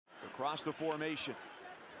Across the formation.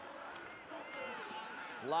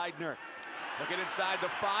 Leidner looking inside the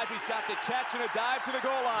 5. He's got the catch and a dive to the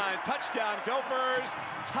goal line. Touchdown, Gophers.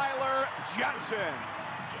 Tyler Johnson.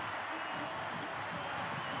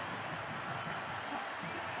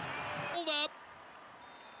 Hold up.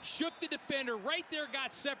 Shook the defender right there,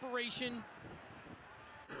 got separation.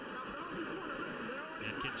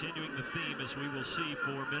 And continuing the theme, as we will see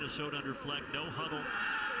for Minnesota under Fleck, no huddle.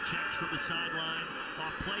 Checks from the sideline.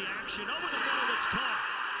 Off play action over the middle. It's caught.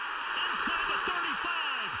 Inside the 35.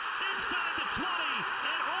 Inside the 20.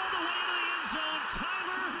 And all the way to the end zone.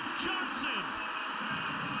 Tyler Johnson.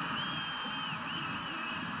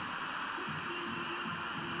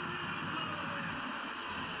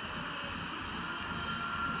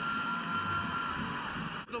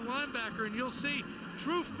 The linebacker, and you'll see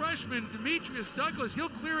true freshman Demetrius Douglas. He'll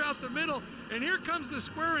clear out the middle, and here comes the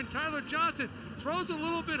square, and Tyler Johnson throws a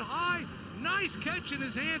little bit high. Nice catch in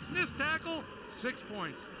his hands, missed tackle, 6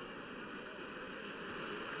 points.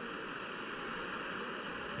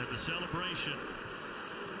 And the celebration.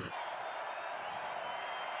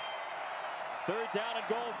 3rd down and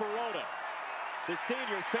goal for Rhoda. The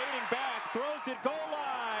senior fading back, throws it goal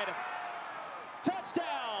line.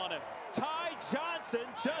 Touchdown! Ty Johnson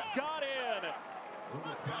just got in.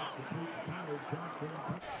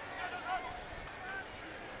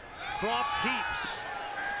 Croft keeps.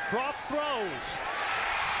 Croft throws.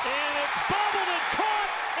 And it's bobbled and caught.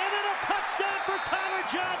 And then a touchdown for Tyler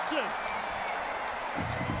Johnson.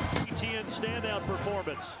 ETN standout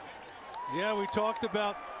performance. Yeah, we talked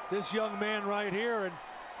about this young man right here, and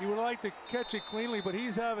he would like to catch it cleanly, but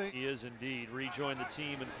he's having... He is indeed. Rejoined the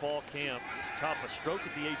team in fall camp. It's tough. A stroke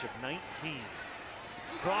at the age of 19.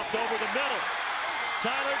 Croft over the middle.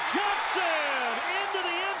 Tyler Johnson into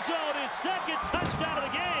the end zone. His 2nd touchdown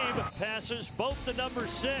of the game. Passes both to number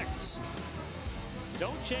 6.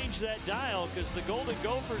 Don't change that dial, because the Golden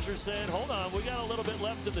Gophers are saying, hold on, we got a little bit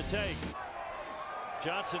left in the tank.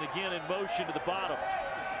 Johnson again in motion to the bottom.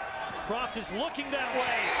 Croft is looking that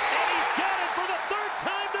way, and he's got it for the 3rd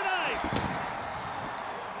time tonight.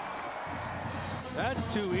 That's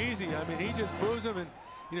too easy. I mean, he just moves him, and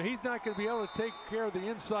he's not going to be able to take care of the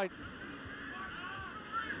inside.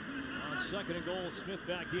 On 2nd and goal, Smith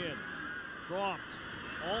back in. Croft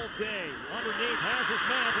all day underneath, has his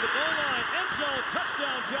man to the goal line. End zone,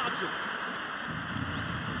 touchdown Johnson.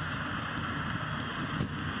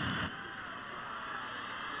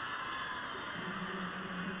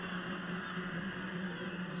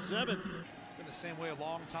 It's been the same way a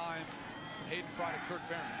long time from Hayden Fry to Kirk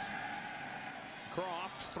Ferentz.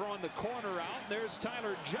 Croft throwing the corner out. There's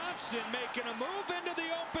Tyler Johnson making a move into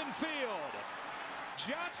the open field.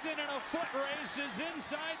 Johnson in a foot race is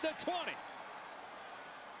inside the 20.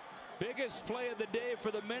 Biggest play of the day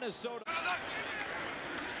for the Minnesota.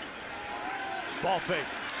 Ball fake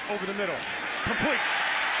over the middle. Complete.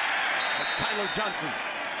 That's Tyler Johnson.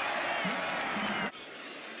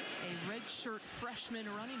 A redshirt freshman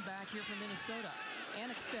running back here from Minnesota.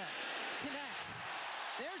 Annexstead connects.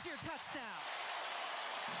 There's your touchdown.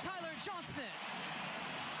 Tyler Johnson.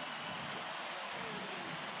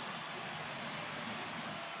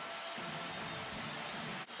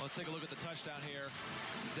 Let's take a look at the touchdown here.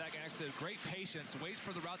 Zach Annexstead, great patience, waits for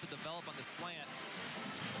the route to develop on the slant.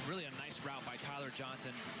 Really a nice route by Tyler Johnson,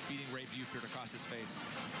 feeding Ray Buford across his face.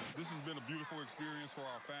 This has been a beautiful experience for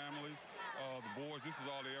our family. The boys, this is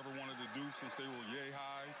all they ever wanted to do since they were yay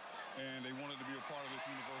high, and they wanted to be a part of this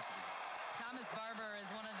university. Thomas Barber is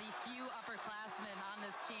one of the few upperclassmen on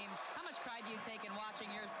this team. How much pride do you take in watching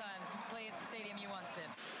your son play at the stadium you once did?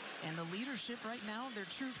 And the leadership right now, their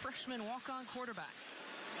true freshman walk-on quarterback.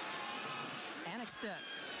 Annexstead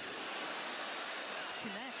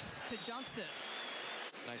connects to Johnson.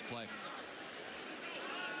 Nice play.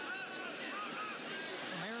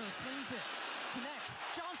 Romero slings it. Connects.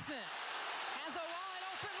 Johnson has a wide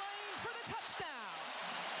open lane for the touchdown.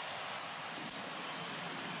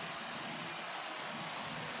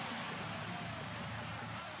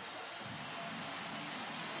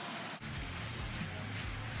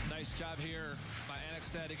 Nice job here by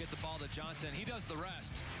Annexstead to get the ball to Johnson. He does the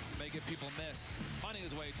rest, making people miss, finding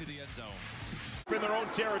his way to the end zone. In their own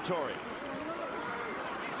territory.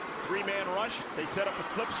 3-man rush. They set up a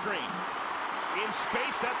slip screen. In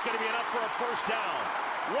space, that's going to be enough for a 1st down.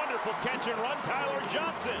 Wonderful catch and run. Tyler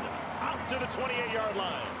Johnson out to the 28-yard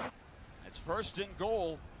line. It's 1st and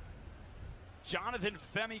goal. Jonathan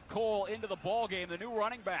Femi Cole into the ball game, the new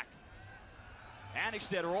running back.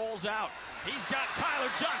 Annexstead rolls out. He's got Tyler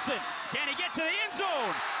Johnson. Can he get to the end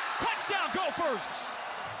zone? Touchdown, Gophers!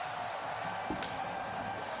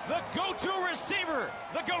 the go-to receiver,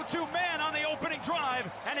 the go-to man on the opening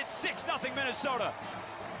drive, and it's 6-0 Minnesota.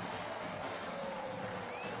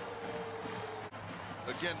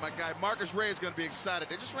 Again, my guy Marcus Ray is going to be excited.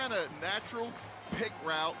 They just ran a natural pick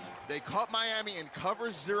route. They caught Miami in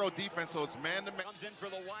cover 0 defense, so it's man-to-man. Comes in for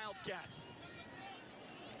the Wildcat.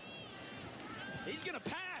 He's going to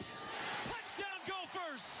pass. Touchdown,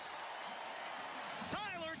 Gophers!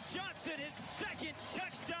 Tyler Johnson, his second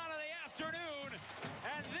touchdown of the afternoon.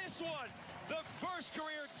 And this one, the first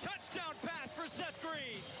career touchdown pass for Seth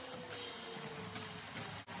Green.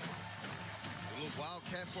 A little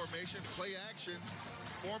Wildcat formation, play action.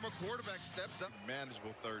 Former quarterback steps up.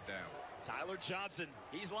 Manageable third down. Tyler Johnson,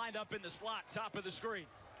 he's lined up in the slot, top of the screen.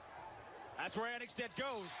 That's where Annexstad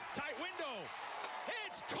goes. Tight window.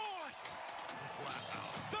 It's caught. Wow.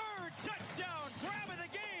 Third touchdown, grab of the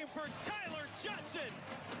game for Tyler Johnson.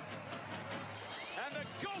 And the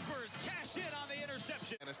Gophers cash in on the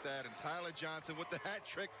interception. Annexstad and Tyler Johnson with the hat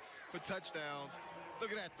trick for touchdowns.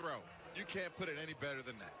 Look at that throw. You can't put it any better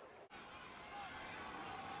than that.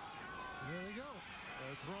 Here we go.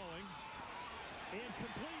 They're throwing and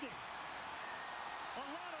completing. A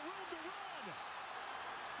lot of room to run.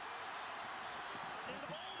 And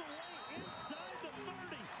all the way inside the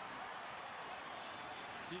 30.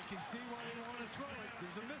 You can see why they want to throw it.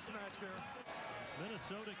 There's a mismatch there.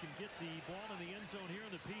 Minnesota can get the ball in the end zone here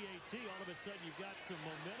in the PAT. All of a sudden, you've got some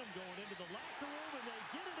momentum going into the locker room, and they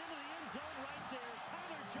get it into the end zone right there.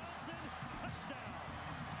 Tyler Johnson, touchdown.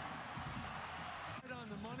 Right on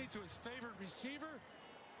the money to his favorite receiver.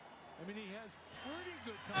 I mean, he has pretty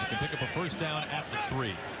good time. Can pick up a first down after 3.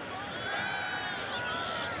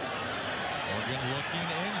 Morgan looking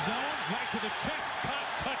end zone, right to the chest, caught,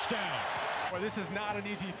 touchdown. Well, this is not an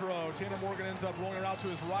easy throw. Tanner Morgan ends up rolling it out to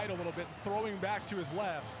his right a little bit and throwing back to his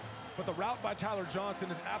left. But the route by Tyler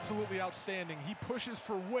Johnson is absolutely outstanding. He pushes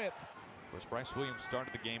for width. Of course, Bryce Williams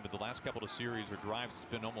started the game, but the last couple of series or drives,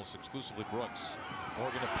 it's been almost exclusively Brooks.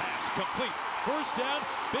 Morgan to pass, complete. First down,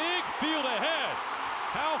 big field ahead.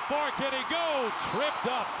 How far can he go?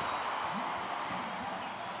 Tripped up.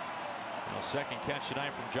 A second catch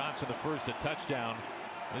tonight from Johnson, the first a touchdown.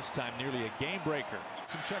 This time nearly a game breaker.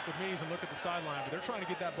 Some check with Mees and look at the sideline, but they're trying to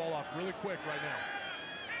get that ball off really quick right now.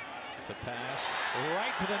 The pass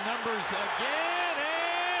right to the numbers again,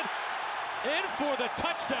 and in for the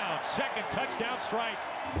touchdown. Second touchdown strike,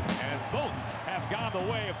 and both have gone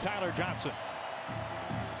the way of Tyler Johnson.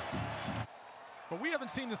 But we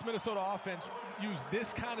haven't seen this Minnesota offense use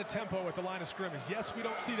this kind of tempo at the line of scrimmage. Yes, we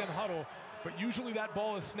don't see them huddle, but usually that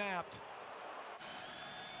ball is snapped.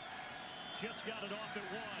 Just got it off at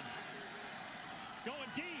 1.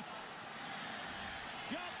 Going deep.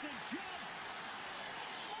 Johnson jumps.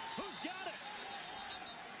 Who's got it?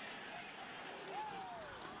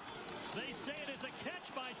 They say it is a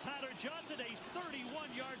catch by Tyler Johnson, a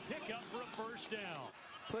 31-yard pickup for a first down.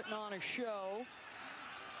 Putting on a show.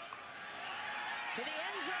 To the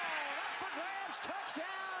end zone. Up for grabs.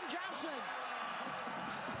 Touchdown, Johnson.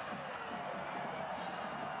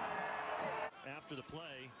 After the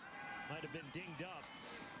play, might have been dinged up.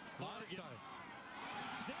 Morgan.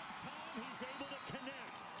 This time he's able to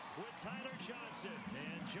connect with Tyler Johnson.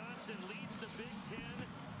 And Johnson leads the Big Ten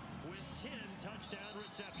with 10 touchdown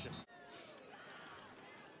receptions.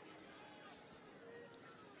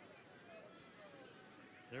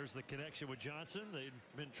 There's the connection with Johnson. They've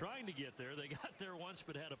been trying to get there. They got there once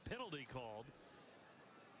but had a penalty called.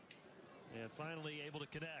 And finally able to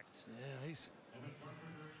connect. Yeah, he's...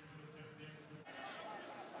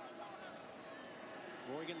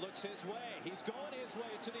 Morgan looks his way. He's going his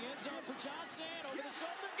way to the end zone for Johnson. Over the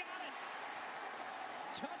shoulder, got it.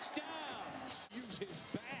 Touchdown. Use his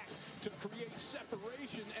back to create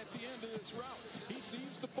separation at the end of this route. He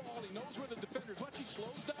sees the ball. He knows where the defender's. Watch, he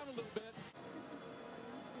slows down a little bit.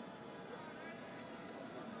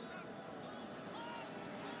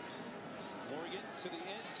 Morgan to the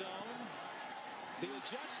end zone. The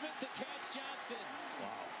adjustment to catch Johnson.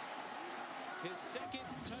 Wow. His second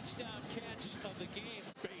touchdown catch of the game.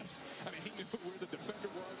 Base. I mean, he knew where the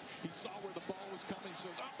defender was. He saw where the ball was coming.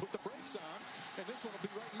 So I'll put the brakes on, and this one will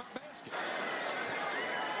be right in my basket.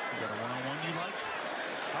 You got a one-on-one you like?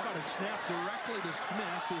 How about a snap directly to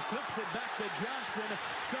Smith, who flips it back to Johnson.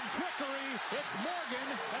 Some trickery. It's Morgan,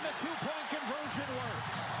 and the two-point conversion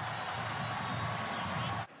works.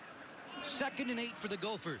 2nd and 8 for the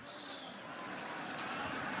Gophers.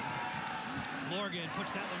 Morgan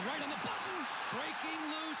puts that one right on the button. Breaking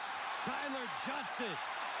loose. Tyler Johnson.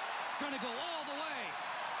 Gonna go all the way.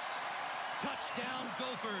 Touchdown,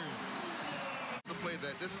 Gophers. To play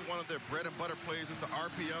that, this is one of their bread and butter plays. It's an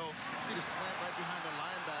RPO. See the slant right behind the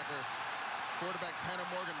linebacker. Quarterback Tanner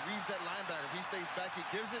Morgan reads that linebacker. If he stays back, he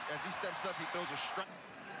gives it. As he steps up, he throws a strike.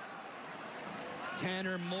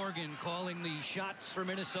 Tanner Morgan calling the shots for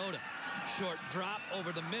Minnesota. Short drop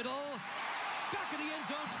over the middle. Back of the end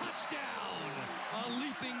zone, touchdown! A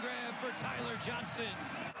leaping grab for Tyler Johnson.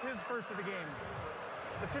 It's his first of the game.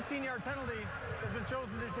 The 15-yard penalty has been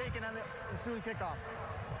chosen to take it on the ensuing kickoff.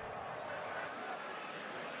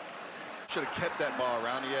 Should have kept that ball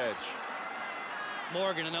around the edge.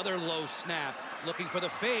 Morgan, another low snap. Looking for the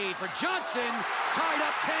fade for Johnson. Tied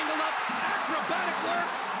up, tangled up, acrobatic work,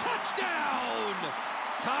 touchdown!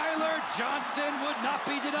 Tyler Johnson would not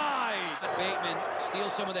be denied. Bateman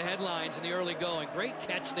steals some of the headlines in the early going. Great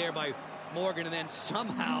catch there by Morgan, and then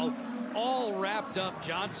somehow, all wrapped up,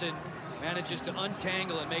 Johnson manages to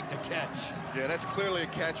untangle and make the catch. Yeah, that's clearly a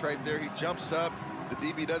catch right there. He jumps up. The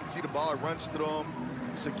DB doesn't see the ball. It runs through him.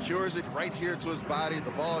 Secures it right here to his body.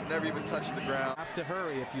 The ball never even touched the ground. Have to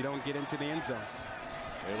hurry if you don't get into the end zone.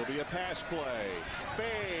 It'll be a pass play.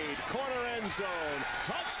 Fade, corner end zone.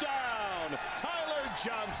 Touchdown, Tyler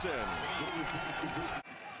Johnson.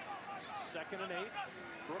 2nd and 8.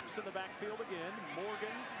 Brooks in the backfield again.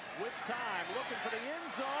 Morgan with time, looking for the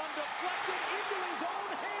end zone. Deflected into his own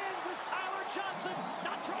hands is Tyler Johnson.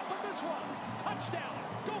 Not dropping this one. Touchdown,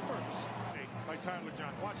 Gophers. By Tyler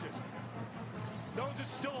Johnson. Watch this. Knows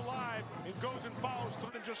it's still alive and goes and fouls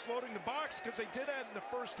through than just loading the box, because they did that in the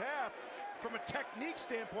first half. From a technique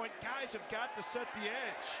standpoint, guys have got to set the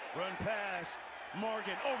edge. Run pass.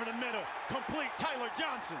 Morgan over the middle. Complete. Tyler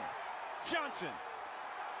Johnson. Johnson.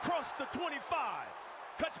 Cross the 25.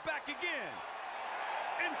 Cuts back again.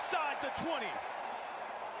 Inside the 20.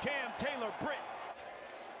 Cam Taylor-Britt.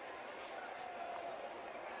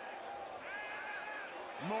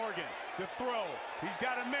 Morgan, the throw. He's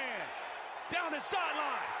got a man. Down the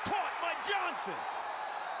sideline. Caught by Johnson.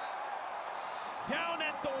 Down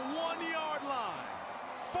at the 1-yard line.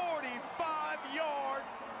 45-yard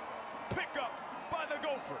pickup by the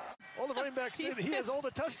Gophers. All the running backs say that he has all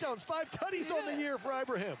the touchdowns. 5 tutties on the year for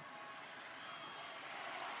Ibrahim.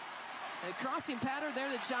 A crossing pattern there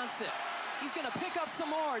to Johnson. He's going to pick up some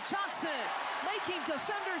more. Johnson making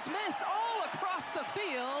defenders miss all across the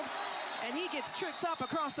field. And he gets tripped up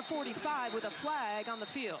across the 45 with a flag on the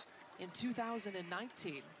field in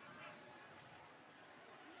 2019.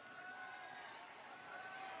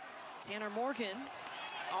 Tanner Morgan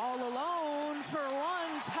all alone for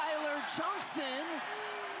one. Tyler Johnson.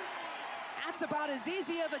 That's about as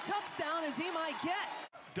easy of a touchdown as he might get.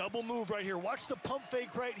 Double move right here. Watch the pump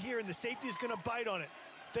fake right here, and the safety's going to bite on it.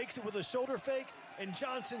 Fakes it with a shoulder fake, and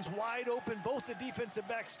Johnson's wide open. Both the defensive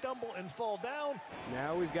backs stumble and fall down.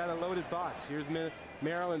 Now we've got a loaded box. Here's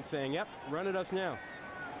Maryland saying, yep, run it us now.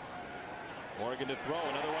 Morgan to throw.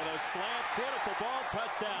 Another one of those slants. Critical ball.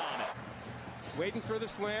 Touchdown. Waiting for the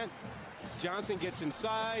slant. Johnson gets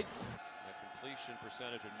inside. A completion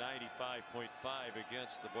percentage of 95.5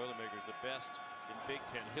 against the Boilermakers, the best in Big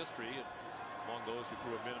Ten history. Among those who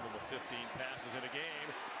threw a minimum of 15 passes in a game.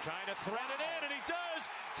 Trying to thread it in, and he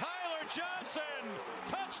does. Tyler Johnson.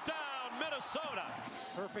 Touchdown, Minnesota.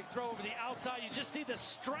 Perfect throw over the outside. You just see the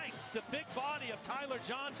strength, the big body of Tyler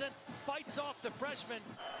Johnson. Fights off the freshman.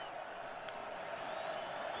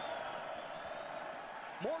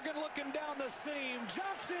 Morgan looking down the seam.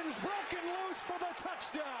 Johnson's broken loose for the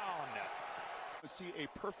touchdown. See a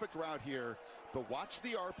perfect route here, but watch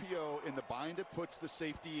the RPO in the bind it puts the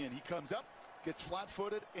safety in. He comes up, gets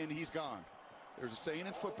flat-footed, and he's gone. There's a saying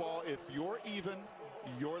in football, if you're even,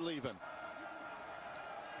 you're leaving.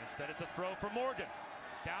 Instead, it's a throw for Morgan.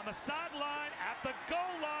 Down the sideline, at the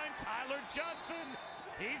goal line, Tyler Johnson.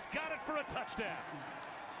 He's got it for a touchdown.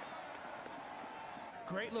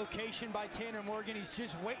 Great location by Tanner Morgan. He's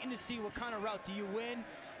just waiting to see what kind of route do you win.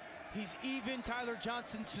 He's even. Tyler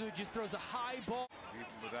Johnson just throws a high ball.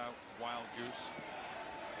 Even without Wild Goose.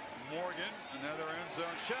 Morgan, another end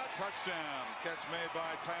zone shot, touchdown. Catch made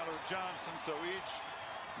by Tyler Johnson. So each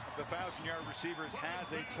of the 1,000-yard receivers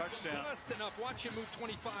has a touchdown. Just enough. Watch him move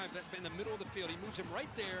 25 in the middle of the field. He moves him right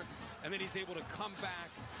there, and then he's able to come back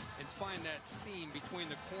and find that seam between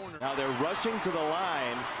the corner. Now they're rushing to the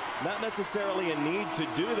line. Not necessarily a need to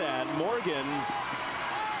do that. Morgan,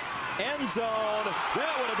 end zone.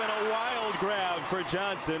 That would have been a wild grab for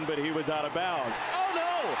Johnson, but he was out of bounds. Oh,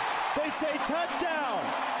 no! They say touchdown!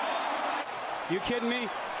 You kidding me?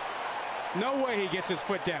 No way he gets his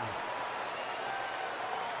foot down.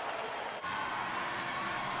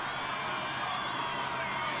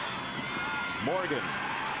 Morgan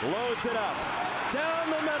loads it up. Down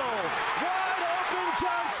the middle. Wide open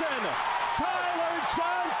Johnson. Tyler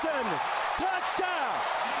Johnson. Touchdown.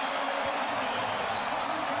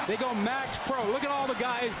 They go max pro. Look at all the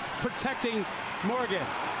guys protecting Morgan.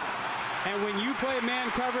 And when you play man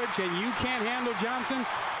coverage and you can't handle Johnson,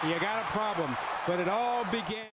 you got a problem. But it all began.